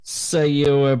So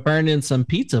you were burning some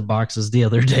pizza boxes the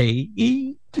other day.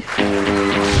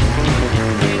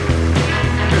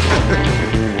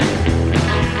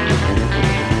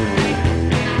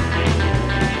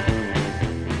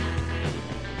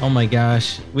 Oh my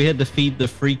gosh, we had to feed the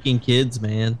freaking kids,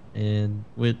 man, and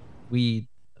we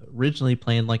originally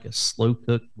planned like a slow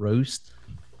cook roast,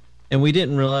 and we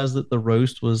didn't realize that the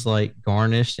roast was like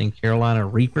garnished in Carolina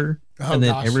Reaper. Oh, And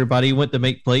then gosh. everybody went to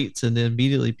make plates, and then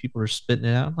immediately people were spitting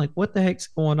it out. I'm like, what the heck's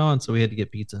going on? So we had to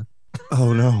get pizza.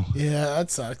 Oh no. Yeah, that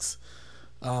sucks.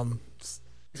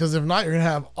 Because if not, you're gonna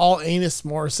have all anus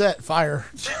Morissette fire.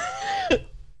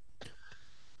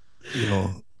 You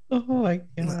know, Oh my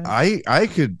god! I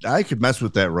could mess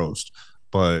with that roast,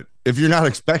 but if you're not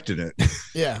expecting it,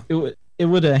 Yeah. It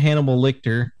would have Hannibal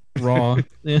Lecter raw.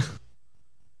 Yeah.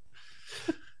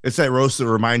 it's that roast that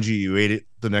reminds you ate it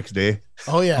the next day.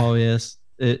 Oh yeah. Oh yes.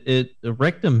 It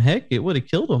wrecked him. Heck, it would have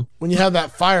killed him. When you have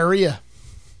that firea.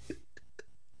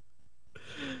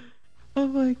 Oh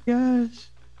my gosh.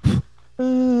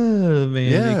 Oh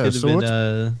man, Yeah, it could have so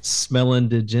been smelling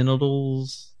the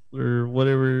genitals or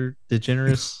whatever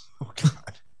degenerates. Oh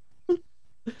god.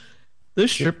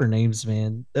 Those stripper names,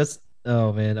 man.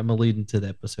 Oh man, I'm alluding to the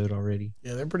episode already.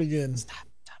 Yeah, they're pretty good.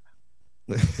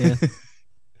 Yeah.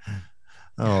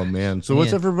 Oh man. So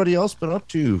what's Man. everybody else been up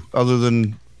to other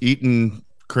than eating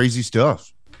crazy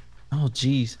stuff? Oh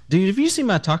geez, dude, have you seen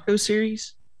my taco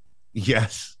series?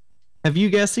 Yes. Have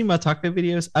you guys seen my taco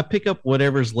videos? I pick up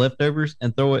whatever's leftovers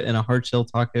and throw it in a hard shell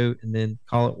taco and then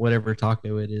call it whatever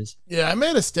taco it is. Yeah, I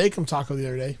made a steakum taco the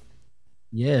other day.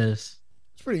 Yes.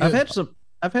 It's pretty good.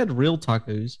 I've had real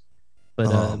tacos, but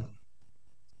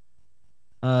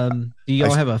Um, do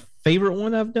y'all I- have a favorite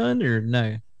one I've done or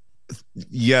no?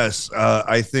 Yes.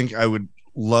 I think I would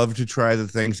love to try the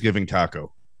Thanksgiving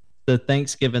taco. The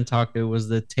Thanksgiving taco was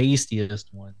the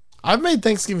tastiest one. I've made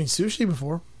Thanksgiving sushi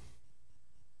before.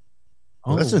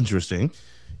 Oh, that's interesting.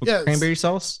 With Yeah, cranberry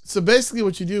sauce. So basically,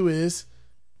 what you do is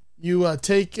you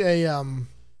take a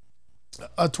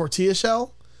tortilla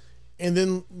shell, and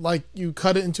then like you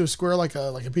cut it into a square like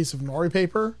a piece of nori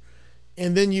paper,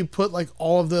 and then you put like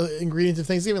all of the ingredients of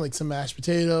Thanksgiving, like some mashed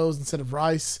potatoes instead of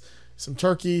rice, some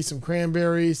turkey, some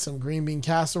cranberries, some green bean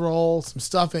casserole, some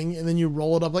stuffing, and then you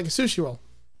roll it up like a sushi roll.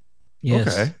 Yes.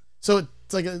 Okay. So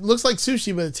it's like it looks like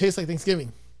sushi, but it tastes like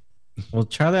Thanksgiving. Well,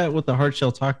 try that with the hard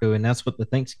shell taco, and that's what the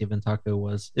Thanksgiving taco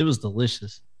was. It was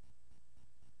delicious.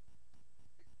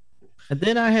 And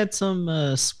then I had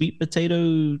some sweet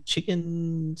potato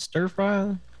chicken stir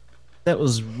fry. That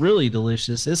was really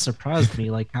delicious. It surprised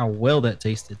me like how well that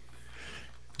tasted.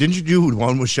 Didn't you do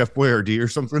one with Chef Boyardee or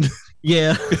something?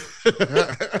 Yeah,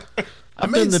 I I've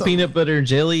done made the some, peanut butter and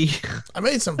jelly. I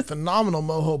made some phenomenal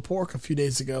mojo pork a few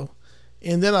days ago,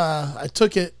 and then I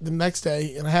took it the next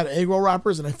day and I had egg roll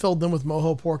wrappers and I filled them with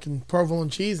mojo pork and provolone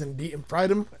cheese and fried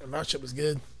them, and that shit was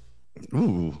good.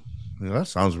 Ooh, yeah, that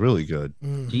sounds really good.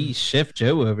 Geez, Chef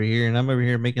Joe over here, and I'm over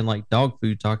here making like dog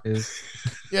food tacos.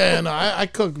 Yeah, no, I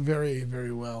cook very,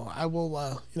 very well. I will,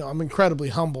 I'm incredibly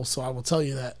humble, so I will tell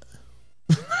you that.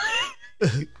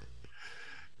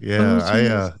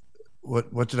 Yeah,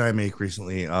 what did I make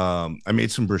recently? I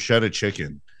made some bruschetta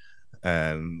chicken,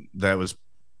 and that was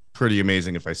pretty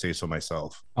amazing if I say so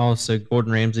myself. Also,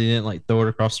 Gordon Ramsay didn't like throw it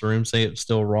across the room, say it was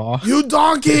still raw. You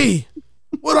donkey!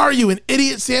 What are you, an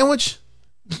idiot sandwich?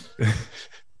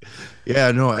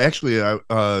 Yeah, no, actually,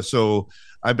 so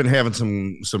I've been having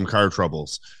some car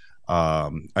troubles.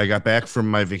 I got back from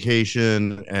my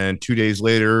vacation, and 2 days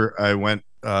later, I went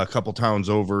a couple towns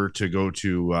over to go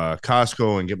to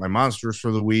Costco and get my monsters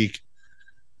for the week.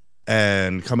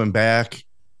 And coming back,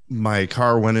 my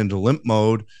car went into limp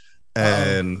mode,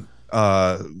 and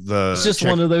It's just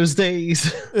one of those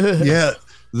days. yeah,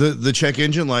 the check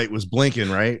engine light was blinking,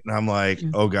 right? And I'm like,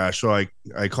 oh gosh. So I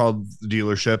called the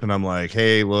dealership and I'm like,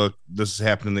 hey, look, this is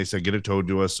happening. They said get it towed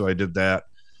to us, so I did that.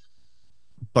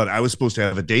 But I was supposed to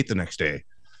have a date the next day,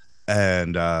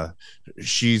 and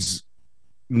she's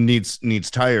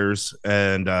needs tires,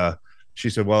 and she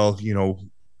said, well,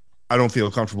 I don't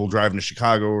feel comfortable driving to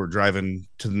Chicago or driving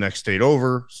to the next state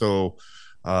over, so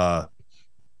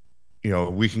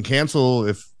we can cancel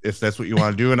if that's what you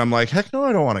want to do. And I'm like, heck no,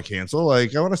 I don't want to cancel.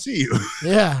 Like, I want to see you.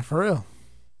 Yeah, for real.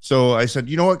 So I said,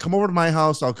 you know what, come over to my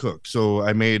house, I'll cook. So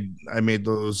I made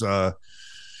those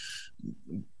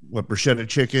bruschetta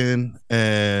chicken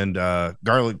and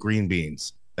garlic green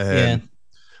beans. And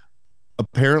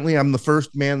apparently I'm the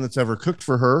first man that's ever cooked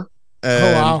for her. And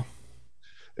Oh wow.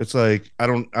 it's like I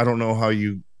don't know how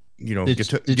you Did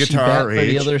she guitar bat for age.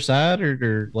 the other side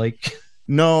or like?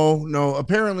 No.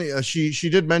 Apparently, she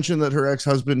did mention that her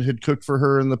ex-husband had cooked for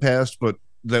her in the past, but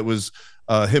that was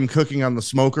him cooking on the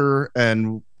smoker,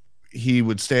 and he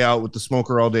would stay out with the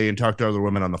smoker all day and talk to other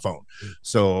women on the phone.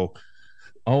 So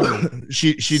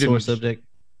she didn't subject.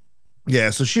 Yeah,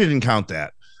 so she didn't count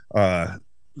that.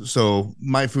 So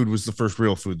my food was the first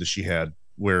real food that she had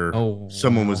where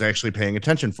someone was actually paying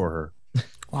attention for her.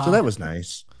 Wow. So that was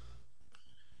nice.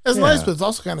 It's nice, but it's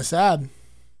also kind of sad.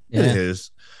 Yeah. It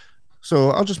is.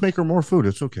 So I'll just make her more food.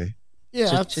 It's okay. Yeah,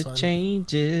 that's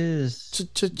changes.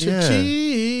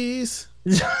 Cheese.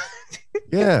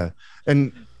 Yeah.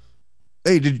 And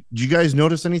hey, did you guys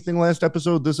notice anything last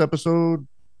episode, this episode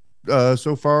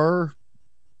so far?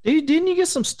 Dude, didn't you get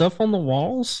some stuff on the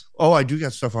walls? Oh, I do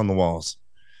got stuff on the walls.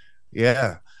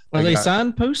 Yeah. Are they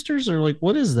signed posters or like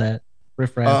what is that?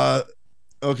 Riffraff.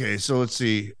 Okay, so let's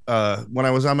see. When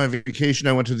I was on my vacation,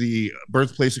 I went to the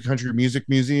Birthplace of Country Music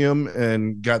Museum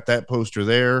and got that poster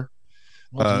there.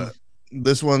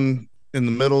 This one in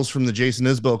the middle is from the Jason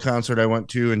Isbell concert I went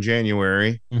to in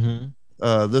January.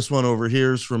 Mm-hmm. This one over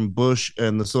here is from Bush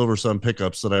and the Silver Sun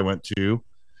Pickups that I went to.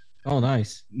 Oh,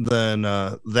 nice. Then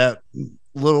that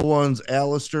little one's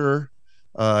Alistair.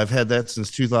 I've had that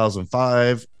since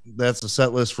 2005. That's a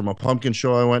set list from a pumpkin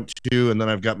show I went to, and then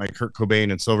I've got my Kurt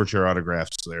Cobain and Silverchair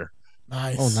autographs there.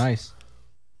 Nice. Oh, nice.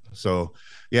 So,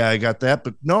 yeah, I got that.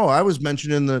 But no, I was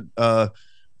mentioning that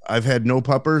I've had no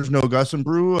puppers, no Gus and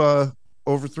Brew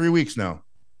over 3 weeks now.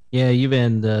 Yeah, you've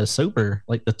been sober,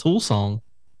 like the Tool song.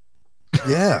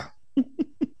 Yeah.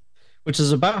 Which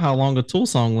is about how long a Tool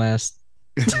song lasts.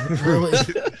 Really?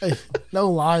 Hey,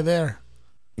 no lie there.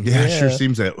 Yeah, it sure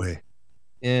seems that way.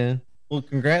 Yeah. Well,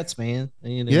 congrats, man.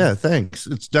 Yeah, thanks.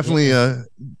 It's definitely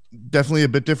definitely a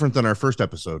bit different than our first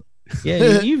episode.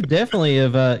 Yeah, you've definitely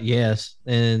have yes,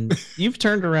 and you've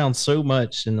turned around so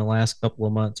much in the last couple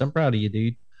of months. I'm proud of you,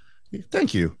 dude.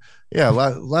 Thank you. Yeah,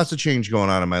 lots of change going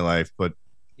on in my life, but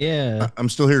yeah, I'm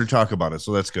still here to talk about it,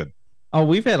 so that's good. Oh,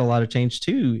 we've had a lot of change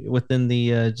too within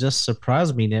the Just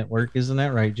Surprise Me network, isn't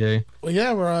that right, Jay? Well,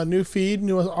 yeah, we're on a new feed,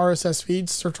 new RSS feed.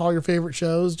 Search all your favorite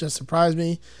shows. Just Surprise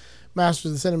Me,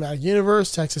 Masters of the Cinematic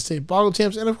Universe, Texas State Boggle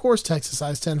Champs, and of course Texas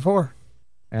Size 10-4.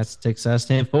 That's Texas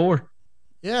 10-4.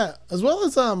 Yeah, as well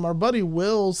as our buddy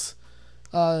Will's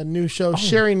new show,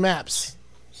 Sharing Maps.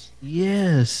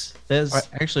 Yes, that's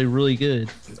actually really good.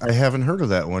 I haven't heard of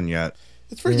that one yet.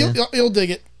 It's pretty. You'll dig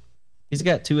it. He's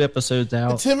got 2 episodes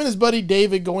out. It's him and his buddy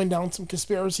David going down some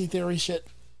conspiracy theory shit.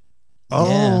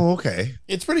 Oh, okay.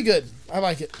 It's pretty good. I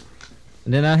like it.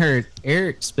 And then I heard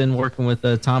Eric's been working with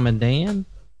Tom and Dan.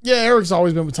 Yeah, Eric's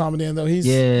always been with Tom and Dan, though.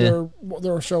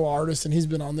 They're a show artist, and he's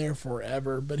been on there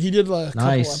forever. But he did a couple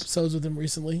episodes with him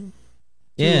recently.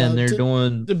 Yeah, and they're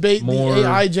doing debate more the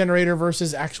AI generator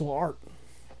versus actual art.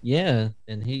 Yeah,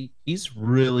 and he's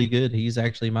really good. He's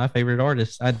actually my favorite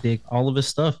artist. I dig all of his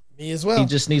stuff. Me as well. He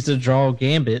just needs to draw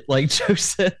Gambit, like Joe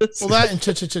says. Well, that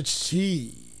and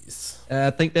cheese.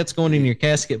 I think that's going in your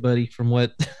casket, buddy, from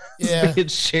what being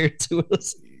shared to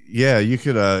us. Yeah, you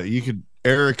could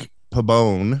Eric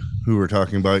Pabone, who we're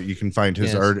talking about, you can find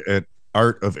his art at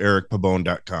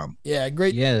artofericpabone.com. Yeah,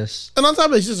 great. Yes. And on top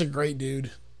of it, he's just a great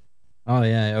dude. Oh,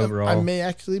 yeah, overall. I may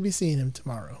actually be seeing him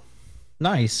tomorrow.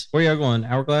 Nice. Where y'all going?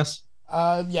 Hourglass?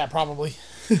 Yeah, probably.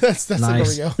 that's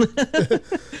nice. Where we go.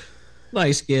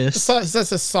 Nice guess.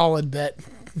 That's a solid bet.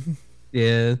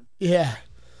 Yeah. Yeah.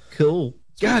 Cool.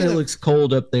 God, it looks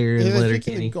cold up there in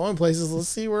Letterkenny. Going places. Let's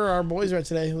see where our boys are at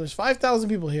today. There's 5,000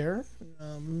 people here.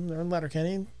 They're in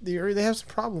Letterkenny. They have some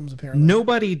problems apparently.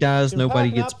 Nobody dies.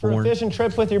 Nobody gets born. For a fishing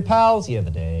trip with your pals the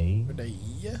other day.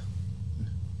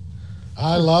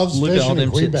 I love fishing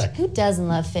in Quebec. Who doesn't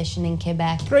love fishing in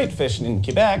Quebec? Great fishing in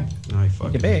Quebec. I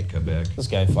fucking hate Quebec. This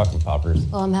guy fucking poppers.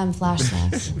 Well, I'm having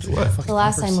flashbacks. What? The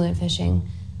last time we went fishing.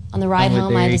 On the ride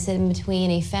home, I had to sit in between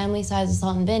a family size of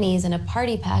salt and bennies and a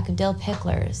party pack of dill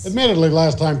picklers. Admittedly,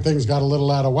 last time things got a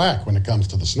little out of whack when it comes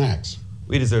to the snacks.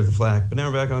 We deserve the flack, but now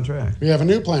we're back on track. We have a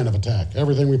new plan of attack.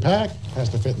 Everything we pack has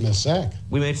to fit in this sack.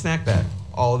 We made snack pack.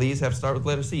 All of these have to start with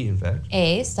letter C, in fact.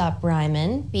 A, stop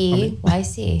rhyming. B, why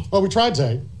C? Well, we tried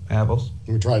A. Apples.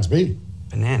 We tried B.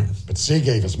 Bananas. But C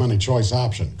gave us money choice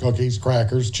option. Cookies,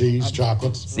 crackers, cheese,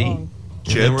 chocolates. C.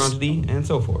 Chips. And then we're on to D, and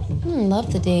so forth.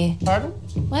 Love the D. Pardon?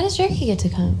 Why does Jerky get to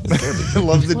come?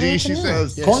 Love the D, she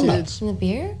says. Corn nuts. And the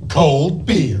beer? Cold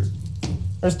beer.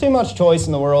 There's too much choice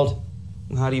in the world.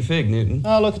 How do you fig, Newton?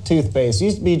 Oh, look at toothpaste.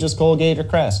 Used to be just Colgate or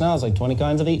Crest. Now it's like 20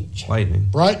 kinds of each. Lightning.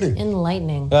 Brightening.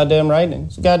 Enlightening. Goddamn frightening.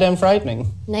 It's goddamn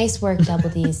frightening. Nice work, Double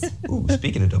D's. Ooh,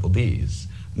 speaking of double D's,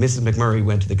 Mrs. McMurray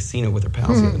went to the casino with her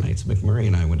pals the other night, so McMurray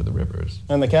and I went to the Rippers.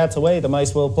 And the cat's away, the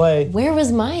mice will play. Where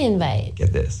was my invite?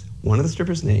 Get this. One of the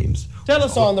strippers' names. Tell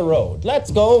us on the road. Let's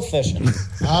go fishing.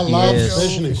 I love Yes.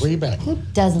 fishing in Quebec. Who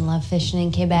doesn't love fishing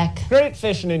in Quebec? Great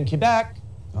fishing in Quebec.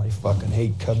 I fucking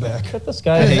hate Quebec. Get this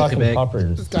guy I hate fucking Quebec.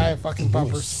 puppers. This guy fucking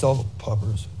bumpers.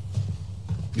 Self-puppers.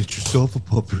 Get yourself a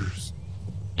puppers.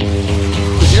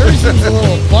 Jerry seems a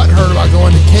little butthurt about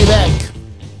going to Quebec.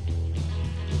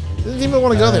 Doesn't even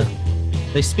want to go there.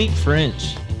 They speak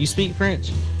French. You speak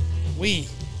French? We.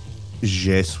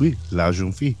 Je suis la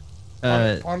jeune fille.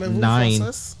 Parlez-vous 9. français?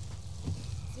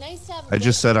 It's nice to have a I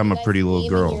just said I'm a guest pretty little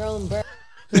naming girl. your own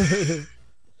bird.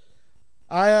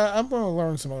 I'm going to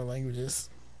learn some other languages.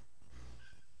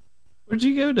 Would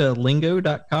you go to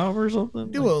lingo.com or something?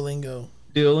 Duolingo.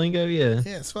 Duolingo, yeah.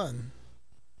 Yeah, it's fun.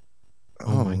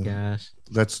 Oh my gosh.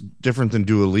 That's different than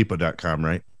dualipa.com,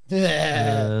 right?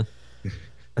 Yeah.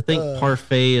 I think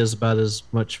parfait is about as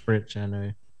much French I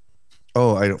know.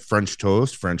 Oh, I don't French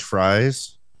toast, French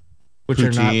fries. Which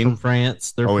are not Poutine. from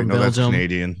France. They're Oh wait, from no, that's Belgium.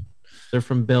 Canadian. They're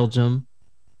from Belgium.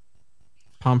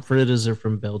 Pommes frites are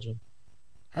from Belgium.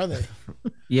 Are they?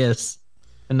 Yes.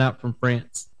 And not from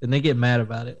France. And they get mad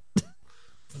about it.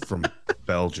 From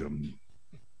Belgium.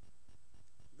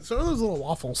 So are those little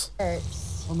waffles?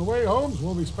 On the way home,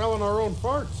 we'll be spelling our own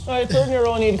farts. All right, third year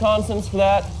only need consonants for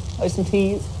that. Ice and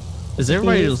T's. Is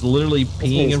everybody just literally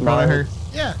peeing in front of her?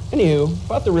 Yeah. Anywho,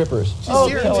 about the Rippers.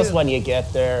 here Tell us too. when you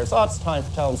get there. There's lots of time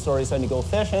for telling stories when you go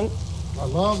fishing. I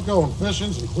love going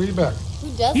fishing in Quebec. Who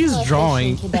doesn't He's love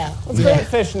drawing. fishing in Quebec? It's great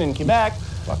fishing in Quebec.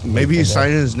 Maybe he's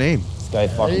signing his name. This guy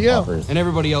fucking you go. puppers. And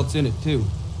everybody else in it, too.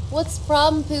 What's the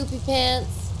problem, Poopy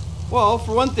Pants? Well,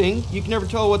 for one thing, you can never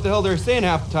tell what the hell they're saying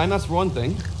half the time. That's for one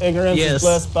thing. Ignorance Yes. is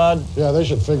bliss, bud. Yeah, they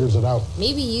should figure it out.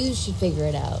 Maybe you should figure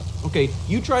it out. Okay,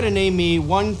 you try to name me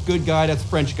one good guy that's a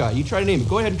French guy. You try to name it.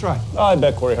 Go ahead and try. Oh, I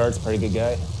bet Corey Hart's a pretty good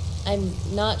guy. I'm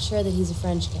not sure that he's a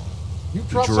French guy. You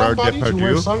trust Gerard somebody to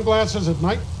wear Depardieu? sunglasses at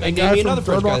night? Hey, guy name me from another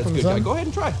French Third guy Rock that's a from good the guy. Sun? Go ahead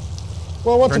and try.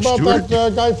 Well, what's French about Stewart?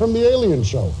 that guy from the Alien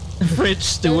Show? French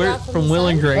Stewart Rock from from the Will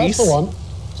and Sun? Grace. That's the one.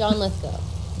 John Lithgow.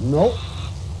 Nope.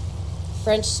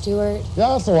 French Stewart. Yeah,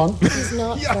 that's the one. He's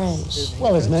not French.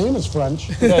 Well, his name is French.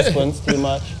 You guys squints too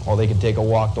much. Or they could take a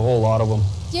walk, the whole lot of them.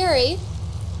 Gary,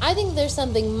 I think there's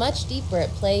something much deeper at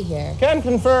play here. Can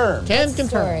confirm. Can What's the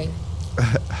confirm. story?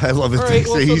 I love it. All They right,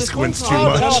 well, say so he this squints one's too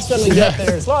called Tell much. us when we get there.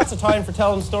 There's lots of time for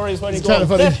telling stories when you It's go kinda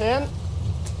funny. fishing.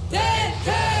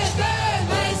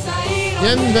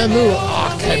 Bienvenue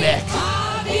à Quebec.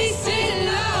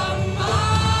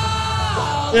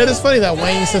 Yeah, it is funny that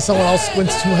Wayne says someone else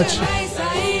squints too much.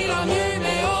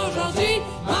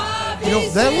 You know,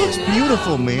 that looks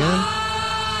beautiful, man.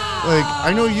 Like,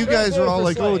 I know you guys are all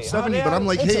like, oh, it's 70, but I'm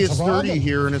like, It's hey, a it's toboggan. 30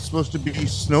 here and it's supposed to be So,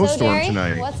 snowstorm Gary,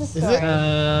 tonight. what's the Is story?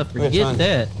 it? Forget one?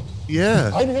 that.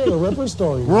 Yeah. I'd hear the Ripper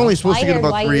story. We're only supposed to get I heard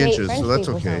about why 3 you hate inches, French so that's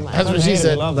people so okay. much. That's what she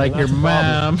said. Like your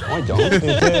mom. No, I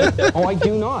don't. Oh, I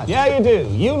do not. Yeah, you do.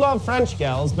 You love French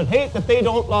gals, but hate that they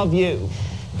don't love you.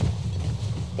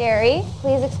 Gary,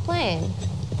 please explain.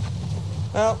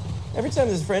 Well, every time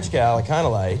there's a French gal I kind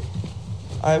of like,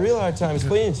 I have a real hard time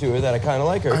explaining to her that I kind of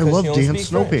like her. I 'cause love she only Dan speaks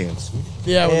French. Snowpants.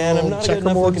 Yeah, with And I'm little not a good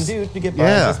enough looking checkerboards. dude to get by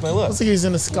Yeah. with just my Looks looks. like he's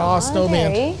in a ska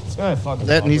snowman. Gary. This guy fucking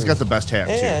That and he's puppers. got the best hat,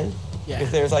 too. And Yeah.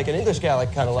 if there's like an English gal I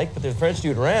kind of like, but there's a French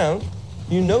dude around,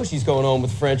 you know she's going home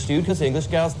with a French dude because English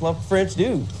gals love French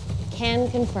dudes. Can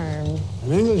confirm.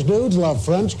 And English dudes love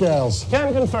French gals.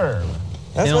 Can confirm.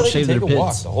 That's They why don't they can shave their take a walk,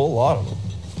 pits. the whole lot of them.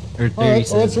 Or All 30 right, well, let's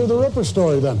says. hear the Ripper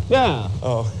story then. Yeah.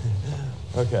 Oh,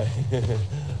 okay.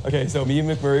 Okay, so me and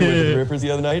McMurray went to the Rippers the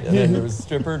other night, and then there was a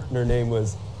stripper, and her name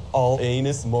was All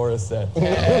Anus Morissette.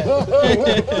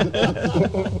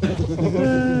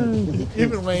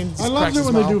 Even Wayne I love cracks it his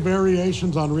when they mouth. do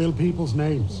variations on real people's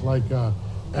names, like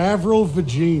Avril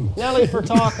Vagine. Nelly for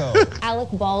taco. Alec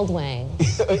Baldwin.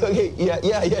 Okay,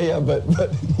 yeah, but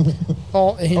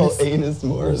Paul Anus. Anus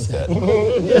Morissette.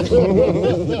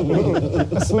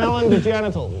 Smelling the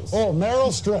genitals. Oh, Meryl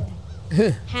Streep.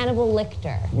 Hannibal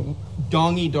Lecter.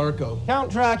 Dongy Darko.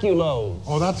 Count Dracula.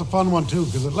 Oh, that's a fun one too,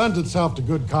 because it lends itself to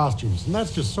good costumes, and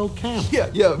that's just so camp.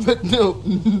 Yeah, but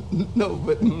no,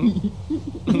 but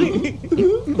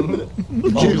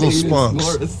Jiggle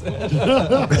spunks.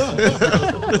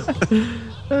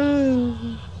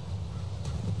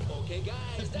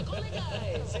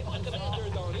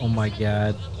 Oh my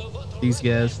god. These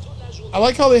guys. I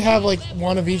like how they have like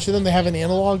one of each of them. They have an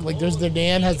analog. Like their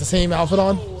Dan has the same outfit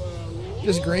on,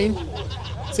 just green,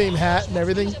 same hat and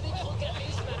everything.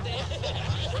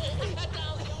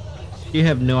 You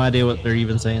have no idea what they're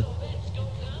even saying.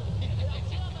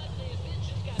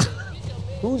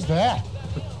 Who's that?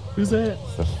 Who's that?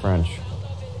 It's the French.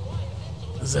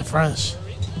 Is it French?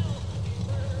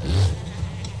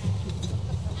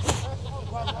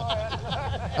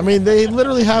 I mean, they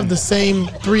literally have the same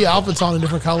 3 outfits on in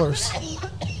different colors.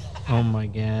 Oh my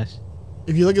gosh.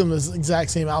 If you look at them, it's the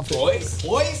exact same outfit. Boys.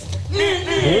 Boys.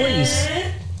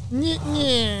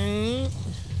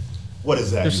 What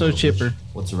is that? They're so chipper.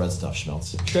 What's the red stuff,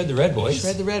 Schmelz? Shred the red, boys.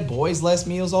 Shred the red, boys. Less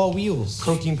meals, all wheels.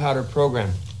 Protein powder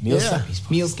program. Meal Yeah. slurpees.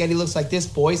 Meal schedule looks like this,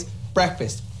 boys.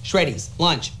 Breakfast, shreddies.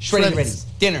 Lunch, shreddy readies.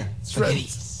 Dinner,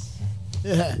 spaghettis.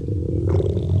 Yeah.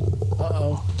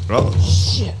 Uh-oh. Oh,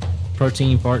 Shit.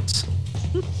 Protein parts.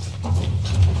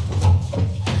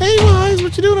 Hey, Wise,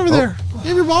 what you doing over there?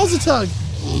 Give your balls a tug.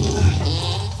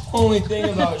 Only thing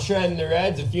about shredding the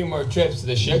reds, a few more trips to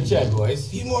the Shook Shed, boys. A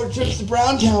few more trips to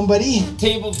Browntown, buddy.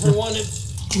 Table for one at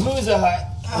Booza Hut.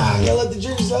 Gotta let the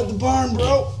jerks out the barn,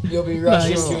 bro. You'll be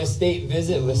rushing Nice. to a state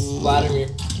visit with Vladimir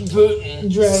Putin.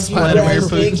 Drive Vladimir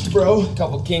snakes, bro. A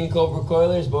couple King Cobra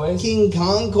coilers, boys. King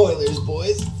Kong coilers,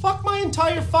 boys. Fuck my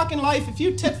entire fucking life. If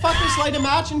you tit fuckers light a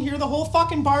match and hear the whole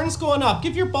fucking barn's going up,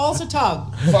 give your balls a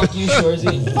tug. Fuck you,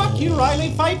 Shorzy. Fuck you,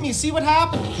 Riley. Fight me. See what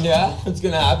happens. Yeah, it's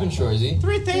gonna happen, Shorzy.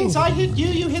 3 things. I hit you,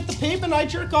 you hit the pavement, I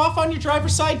jerk off on your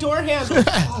driver's side door handle.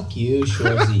 Fuck you,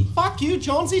 Shorzy. Fuck you,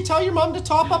 Jonesy. Tell your mom to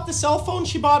top up the cell phone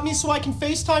she bought me so I can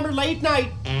FaceTime her late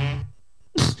night.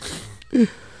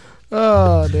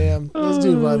 Oh, damn. Let's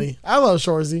do buddy. I love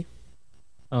Shorzy.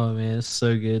 Oh man, it's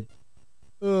so good.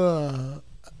 I'm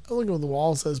looking at the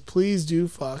wall. It says, please do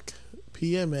fuck.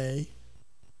 PMA.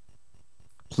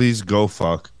 please go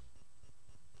fuck.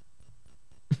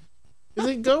 Is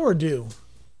it go or do?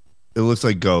 It looks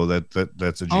like go.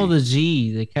 That's a G. Oh, the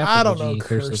G, the capital I don't G know in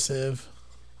cursive.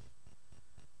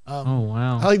 Oh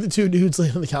wow. I like the 2 dudes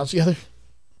laying on the couch together.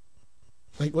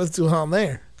 Like, what's going on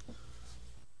there?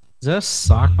 Is that a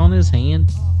sock on his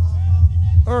hand?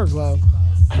 Or a glove.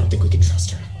 I don't think we can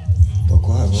trust her.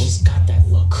 Pourquoi? She's got that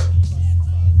look.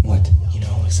 What? You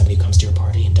know, like somebody comes to your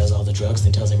party and does all the drugs,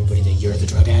 then tells everybody that you're the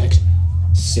drug addict.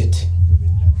 Sit.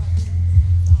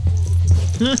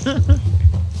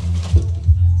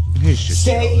 He's just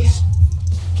Stay. jealous.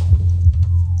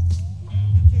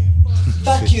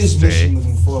 Vacu's Stay. mission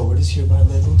moving forward is hereby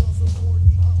labeled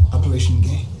Operation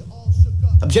Gay.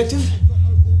 Objective?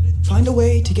 Find a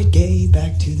way to get gay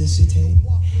back to the city.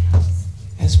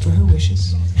 As per her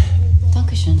wishes.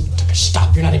 Dankeschön.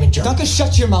 Stop, you're not even German. Duncan,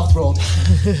 shut your mouth, Rold.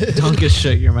 Duncan,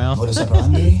 shut your mouth. Modus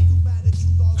operandi?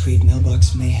 Create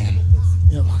mailbox mayhem.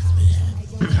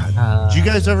 Did you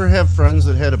guys ever have friends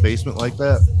that had a basement like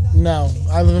that? No,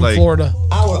 I live in Like- Florida.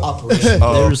 Our operation.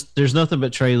 Oh, There's nothing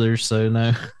but trailers, so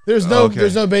no. There's no Okay.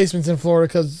 there's no basements in Florida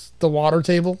because the water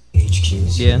table.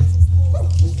 HQs. Yeah,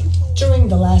 During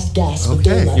the last gasp of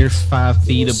Okay. daylight, you're 5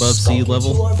 feet above sea skulk into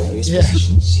level. our various Yeah.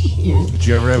 positions here. did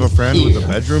you ever have a friend with a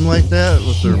bedroom like that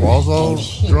with their walls all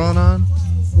drawn on?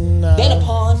 No. Then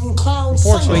upon cloud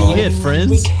Unfortunately, Wait, you had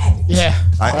friends? Yeah.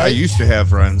 I used to have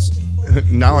friends.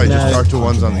 Now I just No. talk to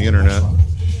ones on the internet.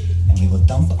 And we will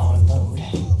dump our load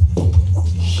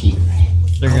here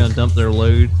They're gonna dump their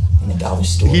load. in the dollar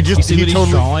store. He You just see he what he's told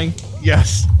me drawing?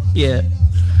 yes. Yeah,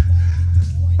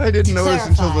 I didn't notice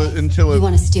until You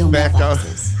want it to steal backed out.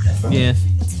 mailboxes. yeah.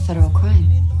 That's a federal crime.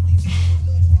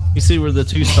 You see where the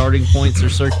 2 starting points are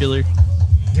circular?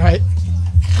 Right.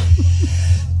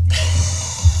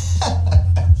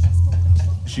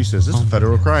 She says it's a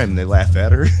federal crime. They laugh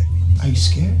at her. Are you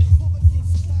scared?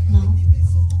 No.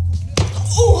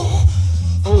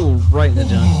 Oh, right in the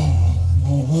junk.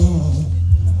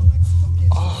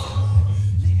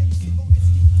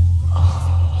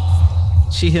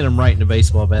 She hit him right in the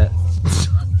baseball bat.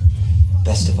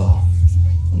 Best of all,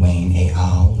 Wayne A.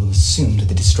 Owl will assume that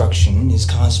the destruction is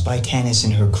caused by Tanis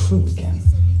and her crew again.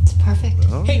 It's perfect.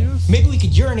 Hey, maybe we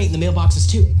could urinate in the mailboxes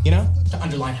too, you know? To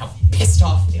underline how pissed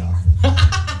off they are.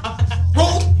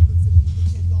 Roll!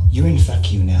 You're in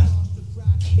fuck you now.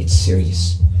 It's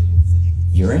serious.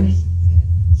 You're in,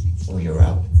 or you're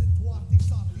out.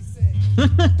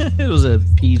 It was a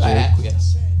PJ. I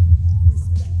acquiesce.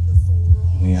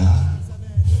 We are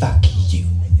fuck you.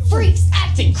 Freaks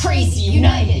acting crazy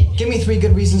united. Give me 3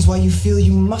 good reasons why you feel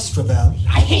you must rebel.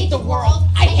 I hate the world.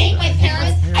 I hate my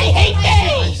parents. I hate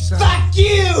me. Fuck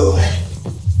you!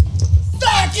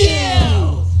 Fuck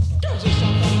you.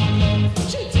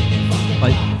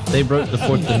 Like, they broke the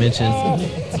 4th dimension.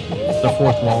 The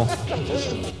 4th wall.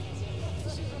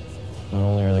 Not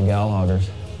only are the gal hoggers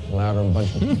louder than a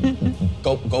bunch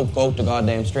of go to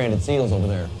goddamn stranded seals over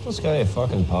there. This guy a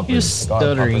fucking puppy. He's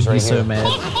stuttering. Puppers right He's so here. mad.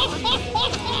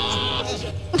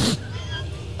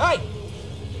 Hey!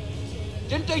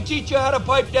 Didn't they teach you how to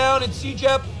pipe down in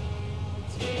CJEP?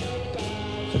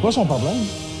 So quoi son problème?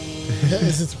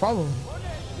 Is its problem?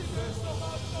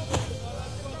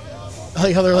 I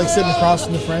like how they're like sitting across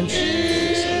from the French.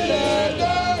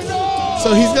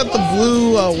 So he's got the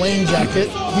blue Wayne jacket.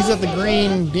 He's got the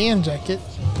green Dan jacket.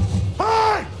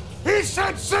 Hey! He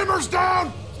said simmers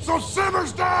down, so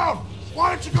simmers down!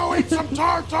 Why don't you go eat some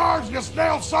tartars, you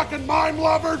snail-sucking mime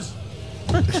lovers?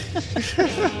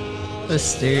 The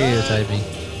stereotyping.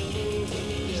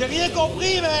 J'ai rien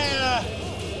compris, mais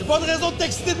y'a pas de raison de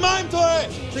t'exciter de même, toi!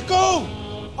 C'est cool!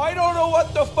 I don't know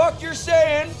what the fuck you're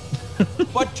saying,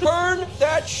 but turn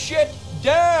that shit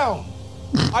down!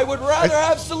 I would rather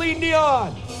have Celine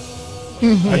Dion!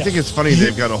 I think it's funny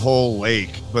they've got a whole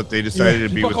lake, but they decided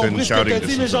to be within shouting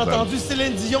distance of them.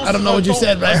 I don't know what you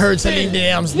said, but I heard Celine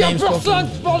Dion's name spoken.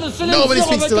 Nobody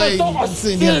speaks to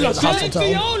Celine Dion in a hostile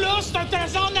tone.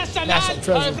 National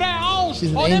treasure.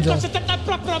 She's an angel.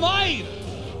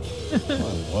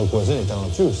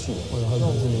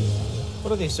 What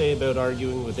do they say about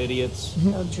arguing with idiots?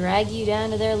 They'll drag you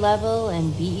down to their level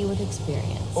and beat you with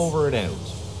experience. Over and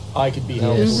out. I could be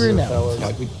helpful. Over and out.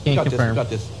 Can't confirm. Got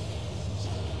this.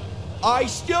 I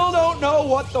still don't know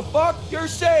what the fuck you're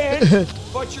saying,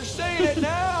 but you're saying it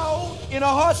now in a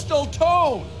hostile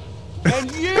tone.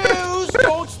 And yous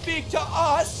don't speak to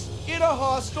us in a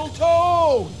hostile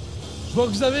tone. Je vois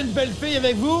que vous avez une belle fille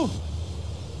avec vous.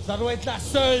 Ça doit être la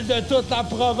seule de toute la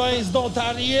province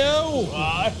d'Ontario.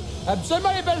 Ouais.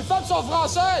 Absolument, les belles femmes sont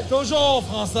françaises. Toujours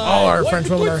françaises. All our French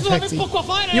women are sexy. You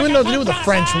wouldn't know what to do with a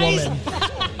French woman.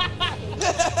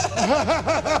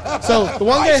 So the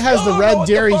one guy has the red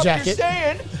dairy jacket.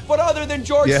 Saying, but other than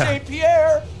George St.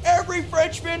 Pierre, every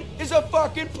Frenchman is a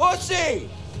fucking pussy.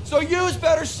 So yous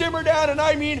better simmer down, and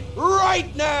I mean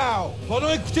right now. Va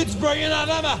donc écouter du Brian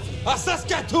Adams à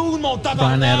Saskatoon, mon Brian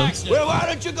tabarnak. Adams. Well, why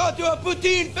don't you go to a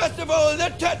poutine festival in the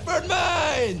Thetford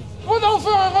Mines? Va donc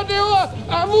faire un rendez-vous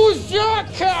à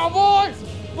Moosiac, cowboy.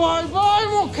 Bye bye,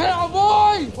 mon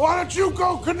cowboy. Why don't you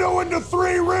go canoeing to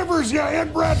Three Rivers, you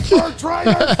inbred fur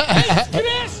trader? Hey,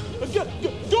 Chris,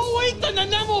 go eat in the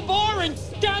Nemo bar in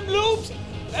Kamloops.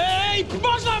 Hey,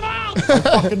 mange la merde. I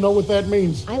fucking know what that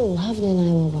means. I love the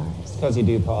Nanaimo bars. Because you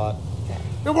do pot.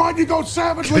 Then why'd you go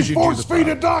savagely force feed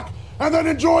a duck and then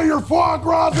enjoy your foie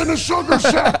gras in a sugar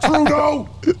shack, Trudeau?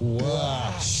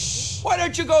 Why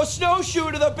don't you go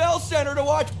snowshoe to the Bell Center to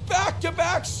watch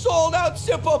back-to-back sold-out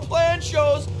Simple Plan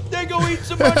shows, then go eat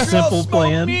some Montreal Simple smoked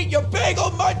Plan. meat, you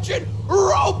bagel-munching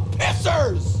rope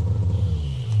pissers!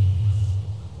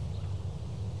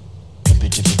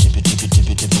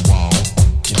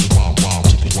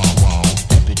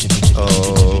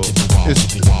 Oh, is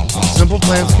Simple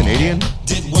Plan's Canadian?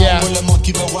 Yeah.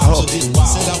 Oh.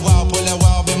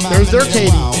 There's their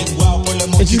Katie.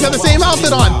 And she's got the same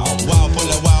outfit on.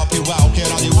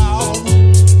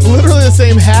 Literally the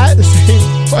same hat, the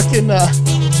same fucking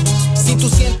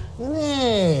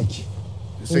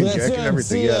Same jacket and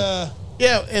everything, yeah.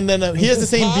 Yeah, and then he has the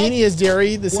same beanie as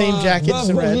Derry, the same jacket, just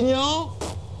in red.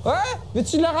 Ouais?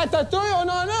 Veux-tu de la ratatouille? On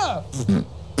en a!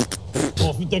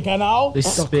 Confit de canard? They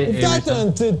spit Peut-être everything.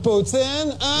 une petite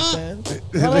poutine, hein?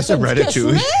 They said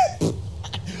Ratatouille.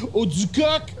 Ou du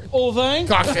coq au vin?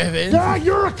 Yeah,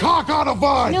 you're a cock on a You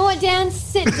vine. know what, Dan?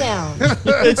 Sit down.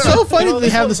 It's so funny that they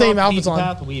this have the one's same off outfits beaten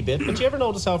on. path a wee bit, but you ever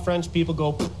notice how French people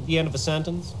go at the end of a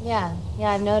sentence? Yeah,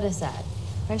 I've noticed that.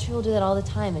 French people do that all the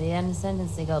time. At the end of the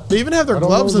sentence, they go. They even have their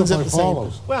gloves and zip the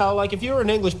same. Well, like if you were an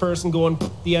English person going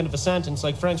at the end of a sentence,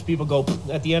 like French people go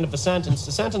at the end of a sentence,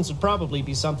 the sentence would probably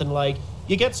be something like,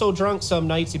 you get so drunk some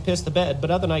nights you piss the bed,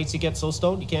 but other nights you get so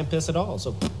stoned you can't piss at all.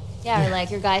 So Yeah, or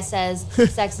like your guy says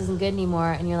sex isn't good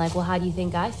anymore, and you're like, well, how do you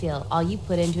think I feel? All you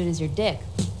put into it is your dick.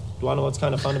 do you want to know what's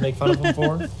kind of fun to make fun of them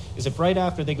for? Is if right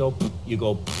after they go, you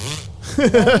go.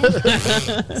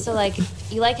 So like,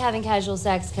 you like having casual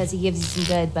sex because he gives you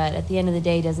some good, but at the end of the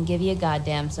day, he doesn't give you a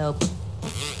goddamn. So.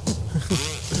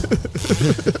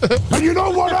 And you know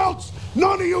what else?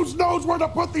 None of you knows where to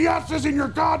put the S's in your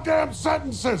goddamn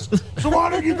sentences. So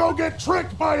why don't you go get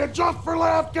tricked by a just for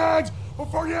laugh gags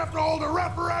before you have to hold a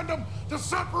referendum to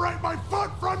separate my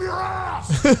foot from your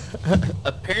ass?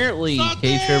 Apparently,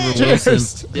 K. Trevor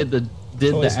Wilson did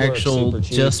the actual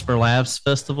Just for Laughs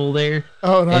festival there.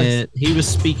 Oh, nice. And he was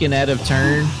speaking out of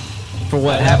turn for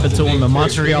what happened to him in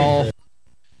Montreal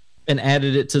and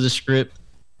added it to the script.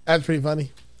 That's pretty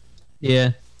funny.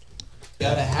 Yeah.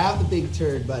 Gotta have the big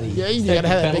turd, buddy. Yeah, you gotta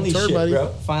have that big turd, shit, buddy. Bro.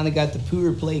 Finally got the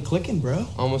poo replay clicking, bro.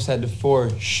 Almost had to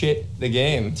shit the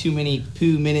game. Too many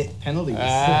poo-minute penalties.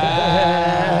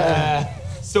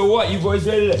 So what, you boys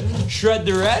ready to shred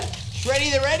the red?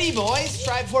 Shreddy the ready, boys.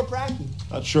 Try before practice.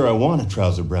 Not sure I want a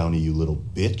trouser brownie, you little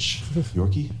bitch.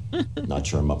 Yorkie? Not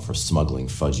sure I'm up for smuggling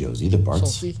Fudgios either,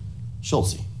 Bartz.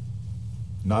 Schultze.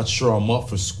 Not sure I'm up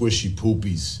for squishy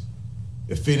poopies.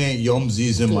 If it ain't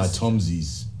yumsies in my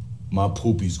tumsies, my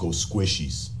poopies go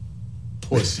squishies.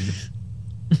 Pussy.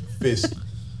 Fist.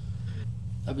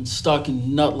 I've been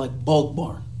stocking nut like Bulk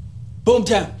Barn.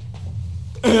 Boomtown.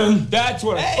 That's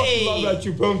what I fucking love about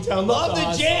you, Boomtown. Love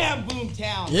the jam,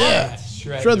 Boomtown. Yeah.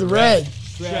 Shred the red.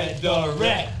 Shred the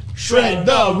red. Shred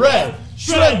the red.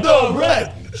 Shred the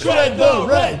red. Shred the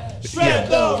red. Shred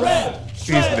the red. He's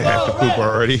gonna have to poop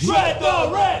already. Shred the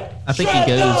red. I think he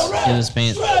goes in his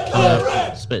pants.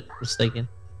 Spit mistaken.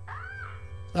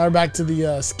 Now we're back to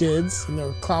the skids in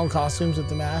their clown costumes with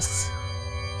the masks.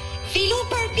 Filou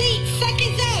per beat, suck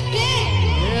his up,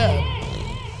 Yeah.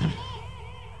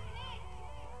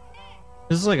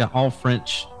 This is like an all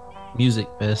French music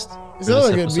fest. It's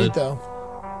another good beat though.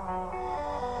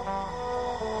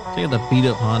 Check out the beat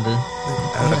up Honda.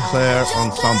 Claire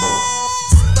Ensemble.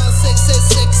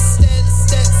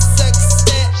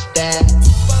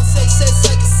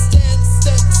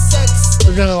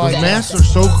 They're gonna like. Those masks are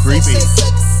so creepy.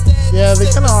 Yeah,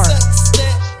 they kind of are.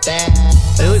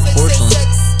 They look porcelain.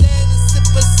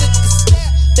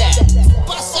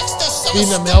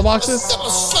 Eating the mailboxes.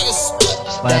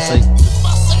 Classic.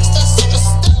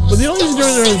 But they don't usually do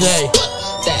it during the day.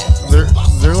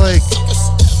 They're like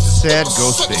sad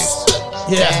ghost face.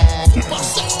 Yeah.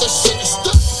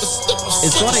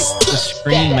 It's like the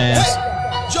Scream mask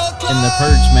and the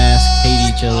Purge mask hate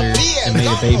each other and made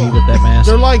a baby with that mask.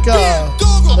 They're like the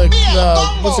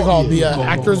what's it called? The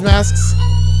actors' masks,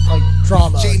 like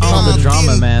drama. Oh, the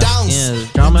drama mask. Yeah,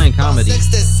 drama and comedy.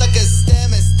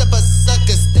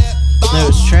 No,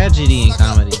 it's tragedy and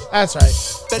comedy. That's right.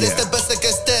 Yeah.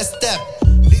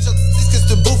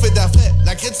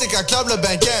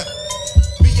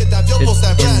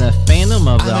 It's in the Phantom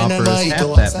of the Opera is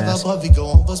half that mask.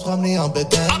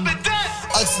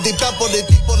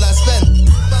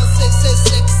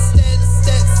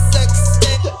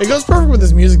 It goes perfect with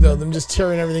this music though, them just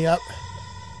tearing everything up.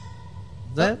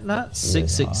 Is that not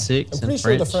 666 I'm pretty in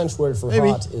sure the French? French word for Maybe.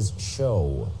 hot is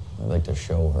show. I'd like to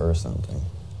show her something.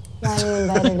 Why don't you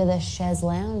invite her to the chaise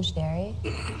lounge, Derry?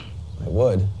 I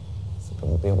would. Except I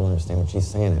won't be able to understand what she's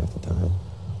saying half the time.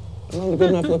 I'm not a good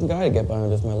enough looking guy to get by on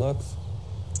just my looks.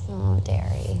 Oh,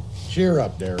 Derry. Cheer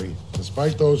up, Derry.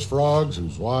 Despite those frogs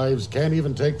whose wives can't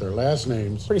even take their last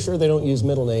names. Pretty sure they don't use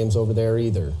middle names over there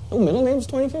either. Oh, middle name's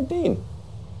 2015.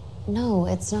 No,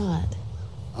 it's not.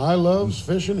 I loves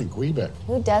fishing in Quebec.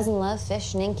 Who doesn't love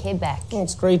fishing in Quebec? Well,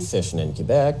 it's great fishing in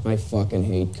Quebec. I fucking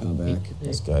hate Quebec.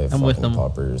 This guy I'm with fucking them.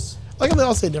 poppers. Like how they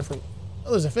all say different.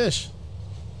 Oh, there's a fish.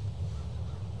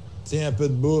 Tiens, un peu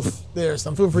de bouffe. There's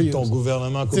some food for you. Ton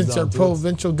gouvernement coupe Since our dans tout.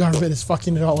 provincial government is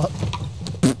fucking it all up.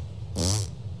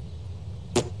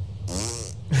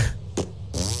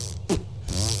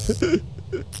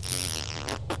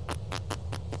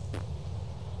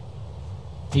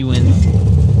 He wins.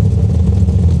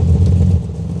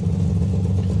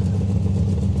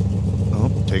 Oh,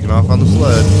 taking off on the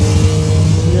sled.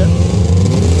 Yeah.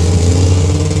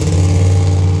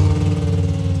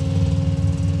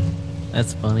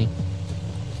 That's funny.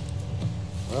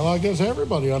 Well, I guess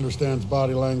everybody understands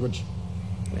body language.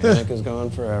 Nick is gone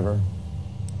forever.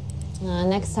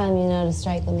 Next time you know to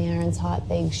strike when the iron's hot,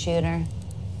 big shooter.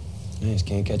 I just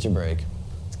can't catch a break.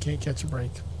 Can't catch a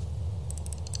break.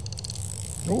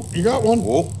 Oh, you got one.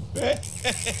 Whoa.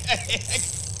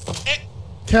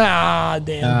 God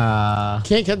damn.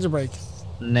 Can't catch a break.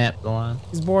 Nap the line.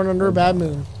 He's born under a bad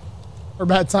moon. Or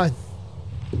bad sign.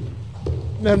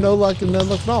 Have no luck and no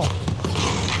luck at all.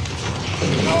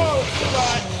 Oh,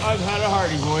 God. I've had a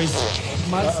hearty, boys.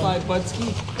 Mudslide,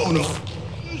 Budsky. Oh, no.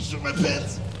 You shit my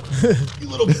pants. You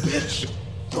little bitch.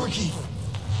 Dorky.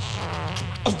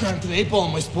 I've cracked an 8-ball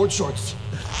in my sports shorts.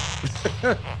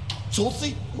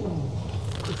 Schultze?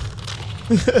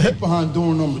 Get behind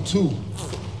door number 2.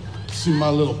 See my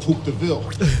little poop de ville.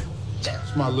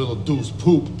 It's my little deuce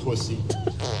poop, pussy.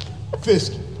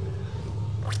 Fisk.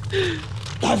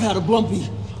 I've had a blumpy.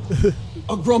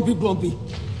 A grumpy blumpy.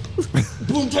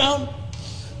 Boomtown.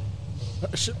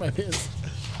 I shit my pants.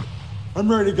 I'm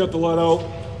ready to get the let out.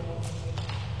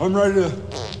 I'm ready to...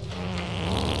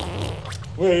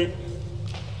 Wait.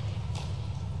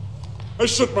 I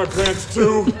shit my pants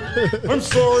too. I'm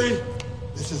sorry.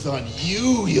 This is on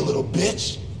you, you little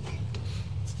bitch.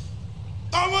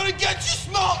 I'm gonna get you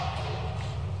smoked!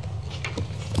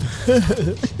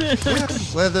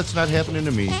 Glad that's not happening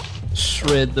to me.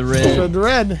 Shred the red. Shred the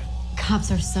red. Cops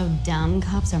are so dumb.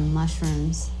 Cops are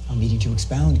mushrooms. I'm needing to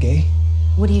expound, gay.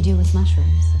 What do you do with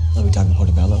mushrooms? What are we talking?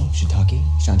 Portobello, shiitake,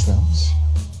 chanterelles?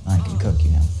 I can cook,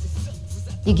 you know.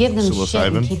 You give them shit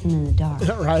Psilocybin? and keep them in the dark.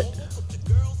 Right.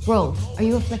 Bro, are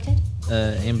you afflicted?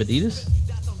 Ambititas?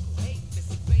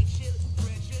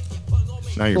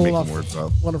 Now you're Pulling making off words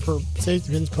up. One of her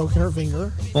safety pins poking her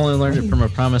finger. Only learned it from a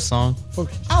Promise song.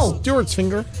 Ow! Stewart's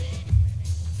finger.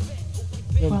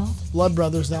 They're Well. blood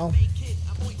brothers now.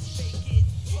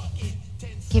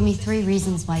 Give me 3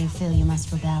 reasons why you feel you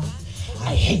must rebel.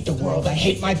 I hate the world. I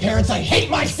hate my parents. I hate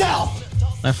myself.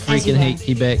 I freaking hate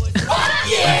Quebec.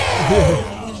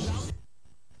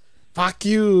 Fuck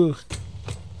you.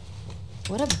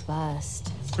 What a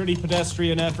bust. Pretty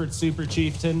pedestrian effort, Super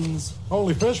Chieftains.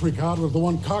 Holy fish we caught was the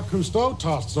one Coq Cousteau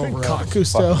tossed over at us.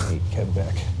 Cousteau. Fucking hate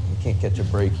Quebec. You can't catch a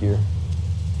break here.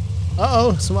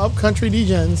 Uh-oh, some upcountry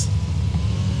degens.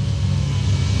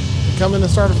 They're coming to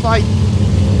start a fight.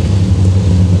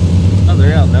 Oh,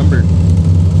 they're outnumbered.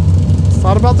 It's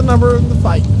not about the number of the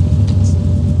fight.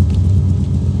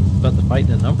 About the fight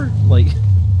and the number? Like,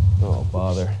 Oh,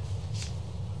 bother.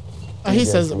 He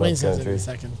says it. from Wayne says it in upcountry. a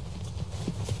second.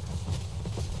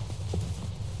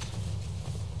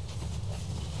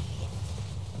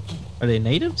 are they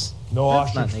natives? No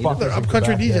That's not ostrich native. They're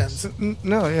upcountry degens.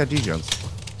 No, yeah, degens.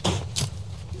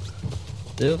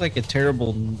 They look like a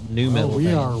terrible new metal We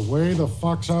band. are way the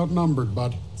fuck's outnumbered,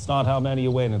 bud. It's not how many you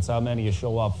win, it's how many you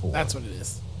show up for. That's what it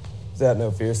is. Is that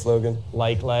no fear slogan?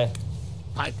 Likely.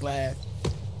 Pike lad.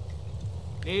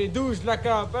 Les 12 de la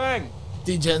campagne.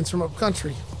 Degens from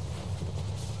upcountry.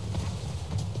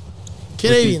 Look who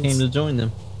came Canadians. to join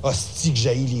them. Hostie que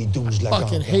j'haïs les 12 de la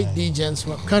Fucking hate degens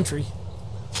from upcountry.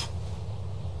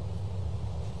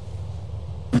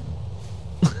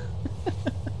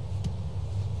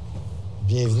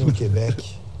 Bienvenue au Québec.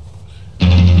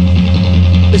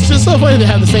 It's just so funny to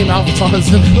have the same outfits on as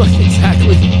them. Like,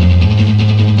 exactly.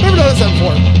 Never noticed that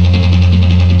before.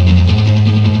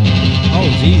 Oh,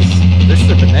 jeez. They're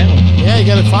stripping down. Yeah, you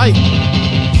gotta fight.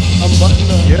 Unbutton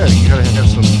the, Yeah, you gotta have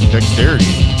some dexterity.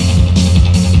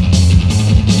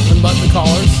 unbutton the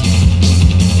collars.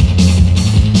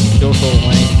 Go for it,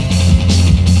 Wayne.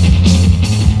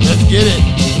 Let's get it.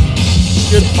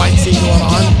 Good fight scene going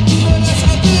on.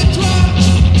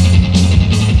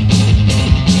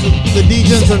 The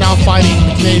degens are now fighting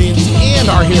the Canadians and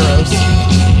our heroes.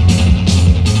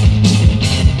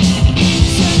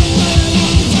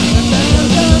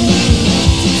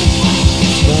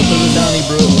 Going for the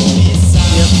Donnybrook.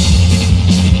 Yep.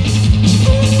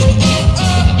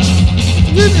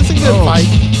 It's a good fight.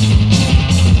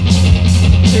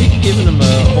 They're giving him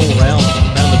a whole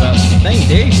roundabout. Dang,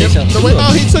 Dave takes out two Wait, of them.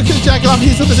 oh, he took his jacket off.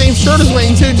 He's in the same shirt as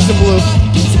Wayne, too, just in blue.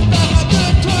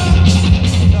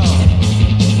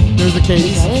 There's the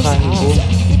Katie's.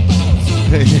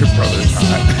 Your brother's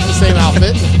hot. The same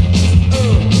outfit.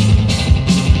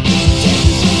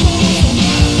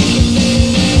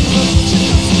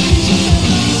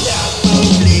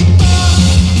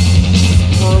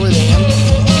 Forward and.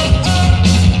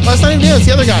 Oh, that's not even him, it's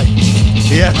the other guy.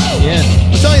 Yeah. Yeah.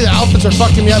 I'm telling you, the outfits are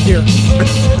fucking me up here.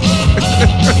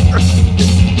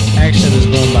 Action is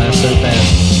going by so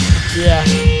fast. Yeah.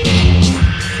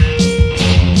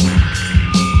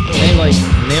 They like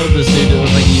nailed this dude that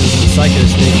looked like he was in Psycho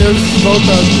Stick. There's both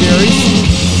Jerry's.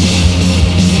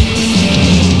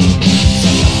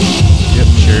 Yep,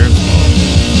 Sharon.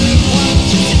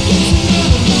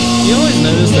 You always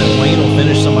notice that Wayne will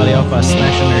finish somebody off by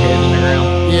smashing their head in the ground.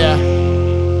 Yeah.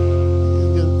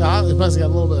 They must have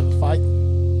got a little bit of a fight.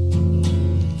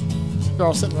 They're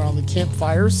all sitting around the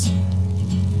campfires.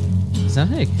 Is that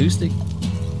an acoustic?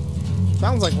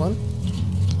 Sounds like one.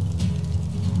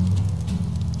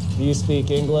 Do you speak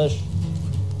English?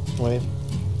 Oui.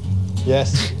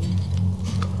 Yes.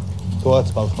 Toi,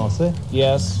 tu parles français?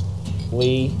 Yes.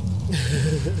 Oui.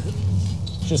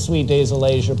 Je suis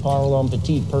désolé, je parle un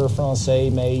petit peu français,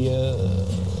 mais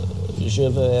je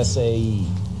veux essayer.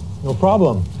 No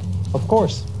problem. Of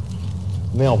course.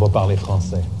 Mais on va parler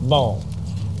français. Bon.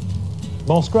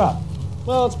 Bon scrap.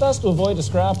 Well, it's best to avoid a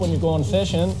scrap when you're going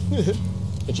fishing.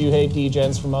 But you hate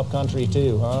degens from upcountry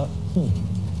too, huh?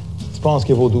 Tu penses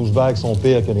que vos douchebags sont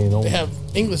pires que les nôtres? They have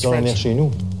English Ils vont venir French. chez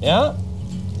nous. Yeah?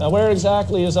 Now, where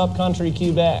exactly is upcountry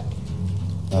Quebec?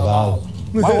 Laval.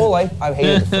 My whole life, I've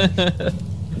hated the French.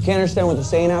 You can't understand what they're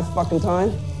saying half the fucking time.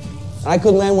 And I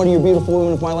couldn't land one of your beautiful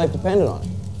women if my life depended on it.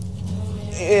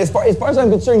 As far as I'm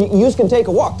concerned, yous can take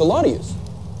a walk, the lot of yous.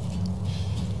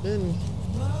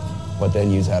 But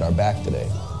then yous had our back today.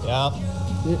 Yeah.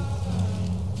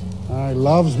 I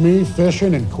loves me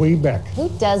fishing in Quebec. Who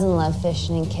doesn't love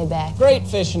fishing in Quebec? Great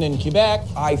fishing in Quebec.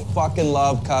 I fucking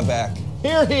love Quebec.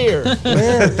 Here, here. He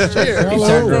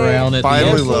turned around at the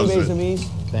Finally end. loves Mes it. amis,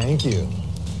 Thank you.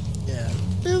 Yeah.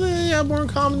 They have more in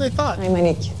common than they thought. Hi,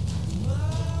 Monique.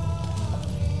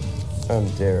 I'm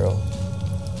Daryl.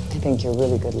 I think you're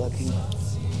really good looking.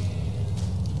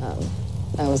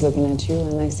 I was looking at you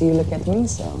and I see you look at me,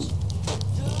 so.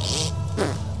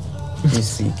 You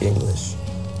speak English.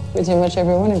 Pretty much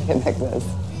everyone in Quebec does.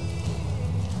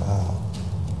 Wow.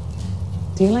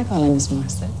 Do you like Alanis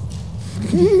Morissette?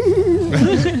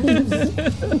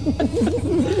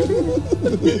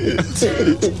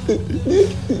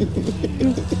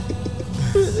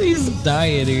 He's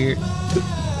dying here.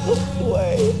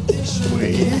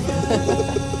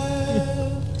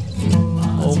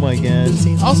 Oh my god.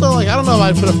 Also, like, I don't know if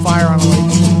I'd put a fire on a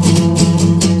lake.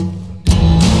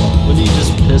 Wouldn't you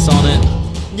just piss on it?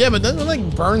 Yeah, but doesn't it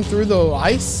like burn through the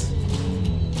ice?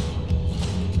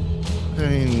 I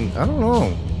mean, I don't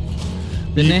know.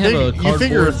 Didn't they have a You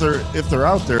figure cardboard? if they're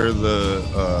out there,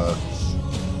 the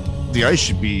ice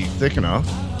should be thick enough.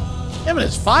 Yeah, but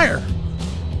it's fire.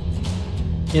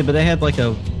 Yeah, but they had like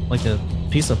a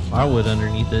piece of plywood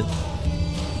underneath it.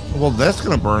 Well, that's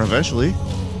gonna burn eventually.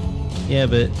 Yeah,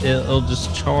 but it'll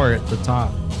just char at the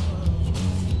top.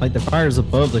 Like the fire's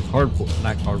above the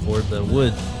the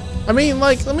wood. I mean,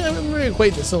 like, let me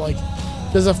equate this. So, like,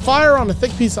 does a fire on a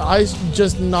thick piece of ice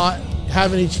just not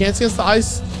have any chance against the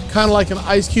ice? Kind of like an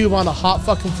ice cube on a hot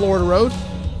fucking Florida road?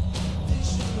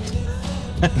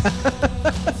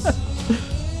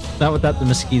 Not without the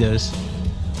mosquitoes.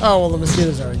 Oh, well, the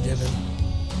mosquitoes are a given.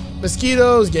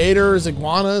 Mosquitoes, gators,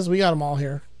 iguanas, we got them all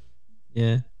here.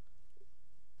 Yeah.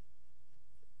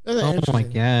 Isn't that Oh my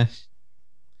interesting? gosh.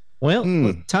 Well,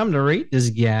 time to rate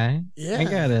this guy. Yeah.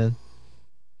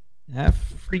 I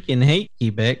freaking hate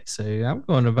Quebec, so I'm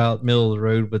going about middle of the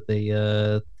road with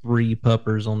a 3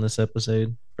 puppers on this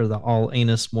episode for the all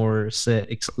anus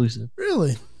Morissette exclusive.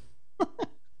 Really?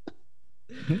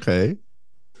 Okay.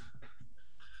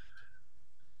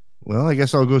 Well, I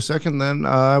guess I'll go second then.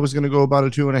 I was going to go about a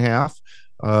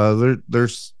 2.5.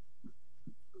 There's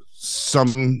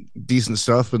some decent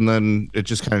stuff, and then it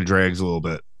just kind of drags a little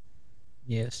bit.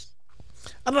 Yes.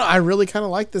 I don't know. I really kind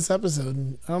of like this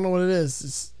episode. I don't know what it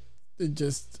is. It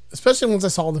just, especially once I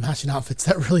saw the matching outfits,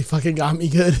 that really fucking got me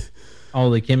good.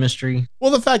 All the chemistry. Well,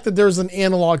 the fact that there's an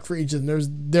analog for each of them. There's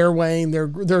their Wayne, their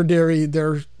Derry,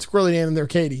 their Squirrely Dan, and their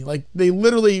Katie. Like, they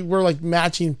literally were like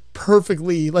matching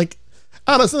perfectly. Like,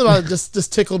 I don't know, something about it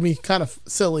just tickled me kind of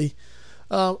silly.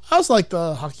 I also like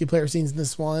the hockey player scenes in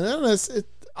this one. I don't know,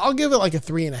 I'll give it like a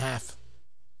 3.5.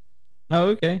 Oh,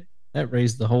 okay. That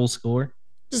raised the whole score.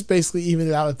 Just basically evened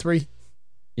it out at 3.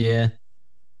 Yeah.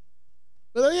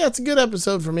 But yeah, it's a good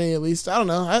episode for me, at least. I don't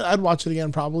know. I'd watch it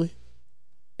again, probably.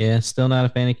 Yeah, still not a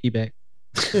fan of Quebec.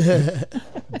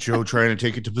 Joe trying to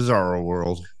take it to Bizarro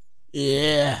World.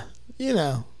 Yeah, you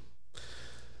know.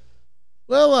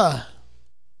 Well,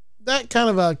 that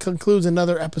kind of concludes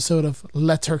another episode of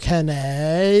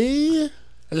Letterkenny.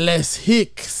 Les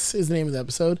Hiques is the name of the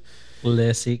episode.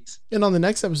 Les Hiques. And on the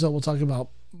next episode, we'll talk about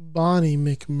Bonnie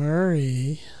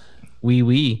McMurray.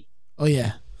 Wee. Oh,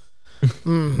 yeah.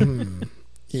 Mm-hmm.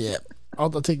 Yeah.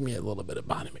 Although take me a little bit of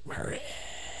Bonnie McMurray.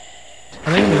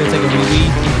 I think we're going to take a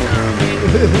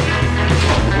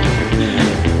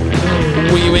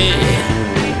wee. Wee wee.